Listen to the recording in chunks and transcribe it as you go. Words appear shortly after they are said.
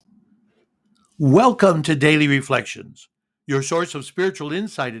Welcome to Daily Reflections, your source of spiritual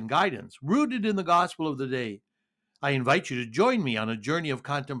insight and guidance, rooted in the gospel of the day. I invite you to join me on a journey of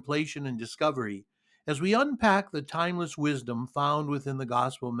contemplation and discovery as we unpack the timeless wisdom found within the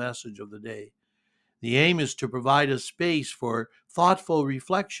gospel message of the day. The aim is to provide a space for thoughtful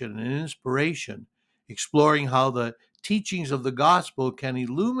reflection and inspiration, exploring how the teachings of the gospel can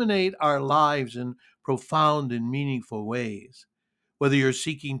illuminate our lives in profound and meaningful ways. Whether you're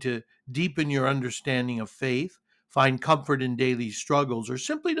seeking to deepen your understanding of faith, find comfort in daily struggles, or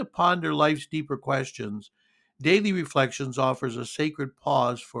simply to ponder life's deeper questions, Daily Reflections offers a sacred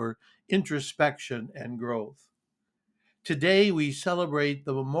pause for introspection and growth. Today, we celebrate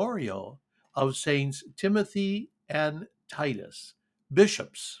the memorial of Saints Timothy and Titus,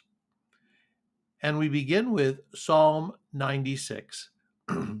 bishops, and we begin with Psalm 96.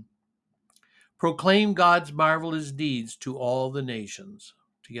 Proclaim God's marvelous deeds to all the nations.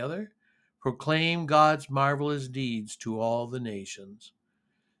 Together, proclaim God's marvelous deeds to all the nations.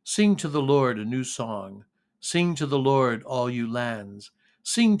 Sing to the Lord a new song. Sing to the Lord, all you lands.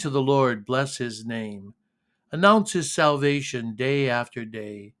 Sing to the Lord, bless his name. Announce his salvation day after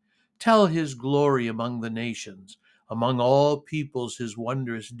day. Tell his glory among the nations, among all peoples his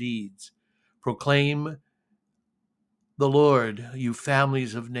wondrous deeds. Proclaim the Lord, you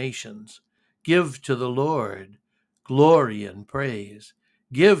families of nations. Give to the Lord glory and praise.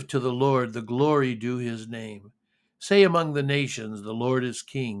 Give to the Lord the glory due his name. Say among the nations, the Lord is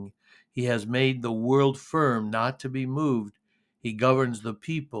king. He has made the world firm, not to be moved. He governs the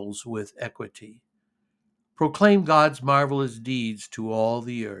peoples with equity. Proclaim God's marvelous deeds to all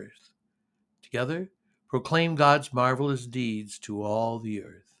the earth. Together, proclaim God's marvelous deeds to all the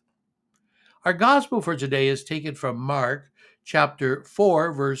earth. Our gospel for today is taken from Mark chapter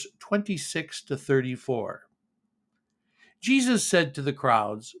 4, verse 26 to 34. Jesus said to the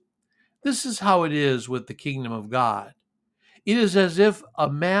crowds, "This is how it is with the kingdom of God. It is as if a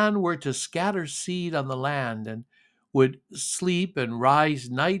man were to scatter seed on the land and would sleep and rise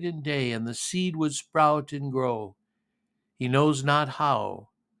night and day, and the seed would sprout and grow. He knows not how.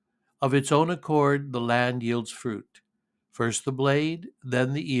 Of its own accord, the land yields fruit. First the blade,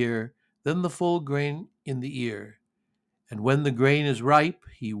 then the ear, then the full grain in the ear. And when the grain is ripe,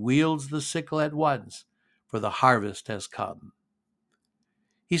 he wields the sickle at once, for the harvest has come."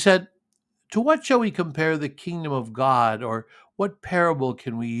 He said, "To what shall we compare the kingdom of God, or what parable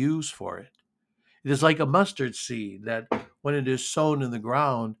can we use for it? It is like a mustard seed that, when it is sown in the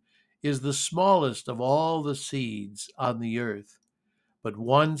ground, is the smallest of all the seeds on the earth. But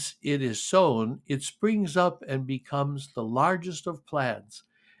once it is sown, it springs up and becomes the largest of plants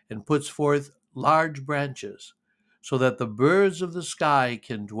and puts forth large branches, so that the birds of the sky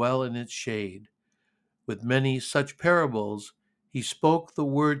can dwell in its shade." With many such parables, he spoke the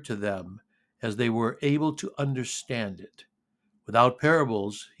word to them as they were able to understand it. Without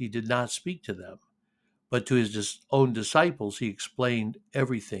parables, he did not speak to them, but to his own disciples he explained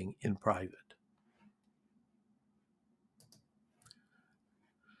everything in private.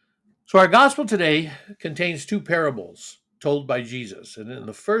 So our gospel today contains two parables told by Jesus. And in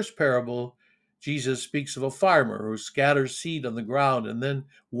the first parable, Jesus speaks of a farmer who scatters seed on the ground and then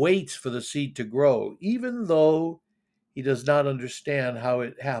waits for the seed to grow, even though he does not understand how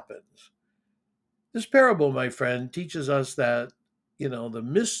it happens. This parable, my friend, teaches us that, the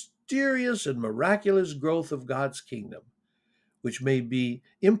mysterious and miraculous growth of God's kingdom, which may be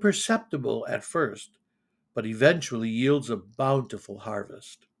imperceptible at first, but eventually yields a bountiful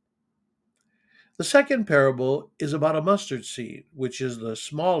harvest. The second parable is about a mustard seed, which is the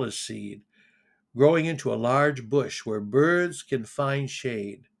smallest seed, growing into a large bush where birds can find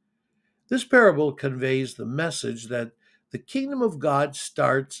shade. This parable conveys the message that the kingdom of God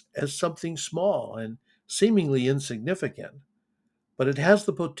starts as something small and seemingly insignificant, but it has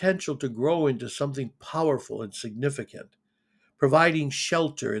the potential to grow into something powerful and significant, providing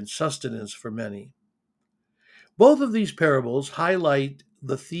shelter and sustenance for many. Both of these parables highlight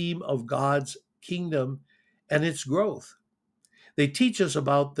the theme of God's kingdom and its growth. They teach us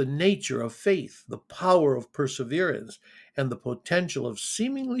about the nature of faith, the power of perseverance, and the potential of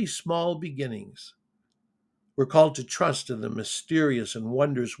seemingly small beginnings. We're called to trust in the mysterious and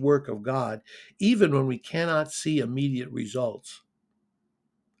wondrous work of God, even when we cannot see immediate results.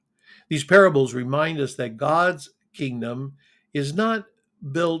 These parables remind us that God's kingdom is not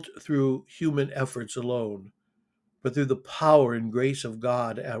built through human efforts alone, but through the power and grace of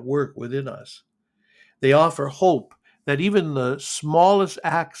God at work within us. They offer hope that even the smallest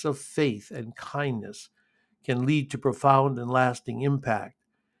acts of faith and kindness can lead to profound and lasting impact,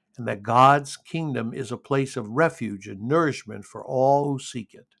 and that God's kingdom is a place of refuge and nourishment for all who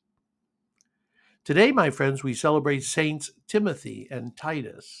seek it. Today, my friends, we celebrate Saints Timothy and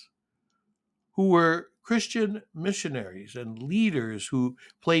Titus, who were Christian missionaries and leaders who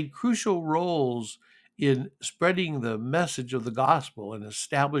played crucial roles in spreading the message of the gospel and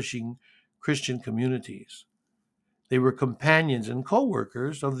establishing Christian communities. They were companions and co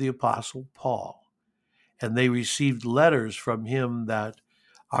workers of the Apostle Paul, and they received letters from him that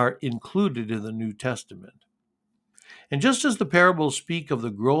are included in the New Testament. And just as the parables speak of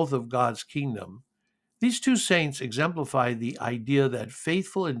the growth of God's kingdom, these two saints exemplify the idea that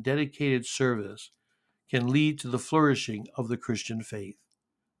faithful and dedicated service can lead to the flourishing of the Christian faith.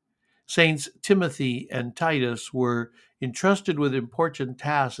 Saints Timothy and Titus were entrusted with important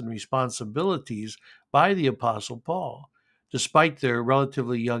tasks and responsibilities by the Apostle Paul, despite their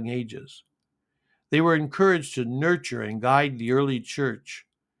relatively young ages. They were encouraged to nurture and guide the early church,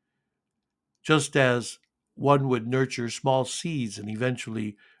 just as one would nurture small seeds and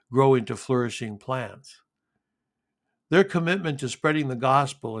eventually grow into flourishing plants. Their commitment to spreading the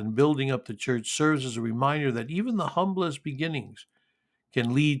gospel and building up the church serves as a reminder that even the humblest beginnings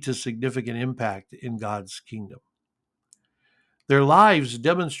can lead to significant impact in God's kingdom. Their lives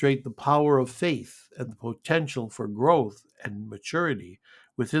demonstrate the power of faith and the potential for growth and maturity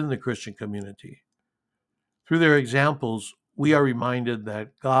within the Christian community. Through their examples, we are reminded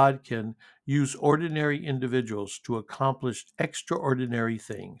that God can use ordinary individuals to accomplish extraordinary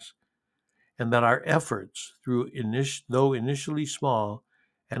things, and that our efforts, though initially small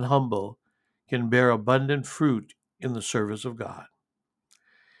and humble, can bear abundant fruit in the service of God.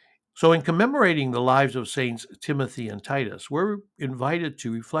 So, in commemorating the lives of Saints Timothy and Titus, we're invited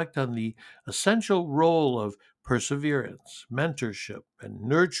to reflect on the essential role of perseverance, mentorship, and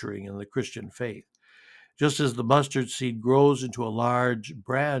nurturing in the Christian faith. Just as the mustard seed grows into a large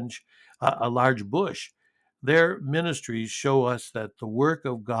branch, a large bush, their ministries show us that the work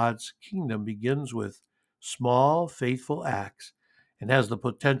of God's kingdom begins with small, faithful acts and has the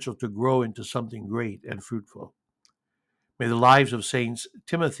potential to grow into something great and fruitful. May the lives of Saints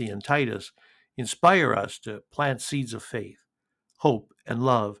Timothy and Titus inspire us to plant seeds of faith, hope, and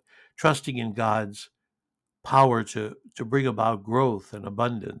love, trusting in God's power to bring about growth and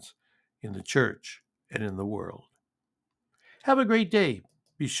abundance in the church and in the world. Have a great day.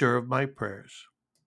 Be sure of my prayers.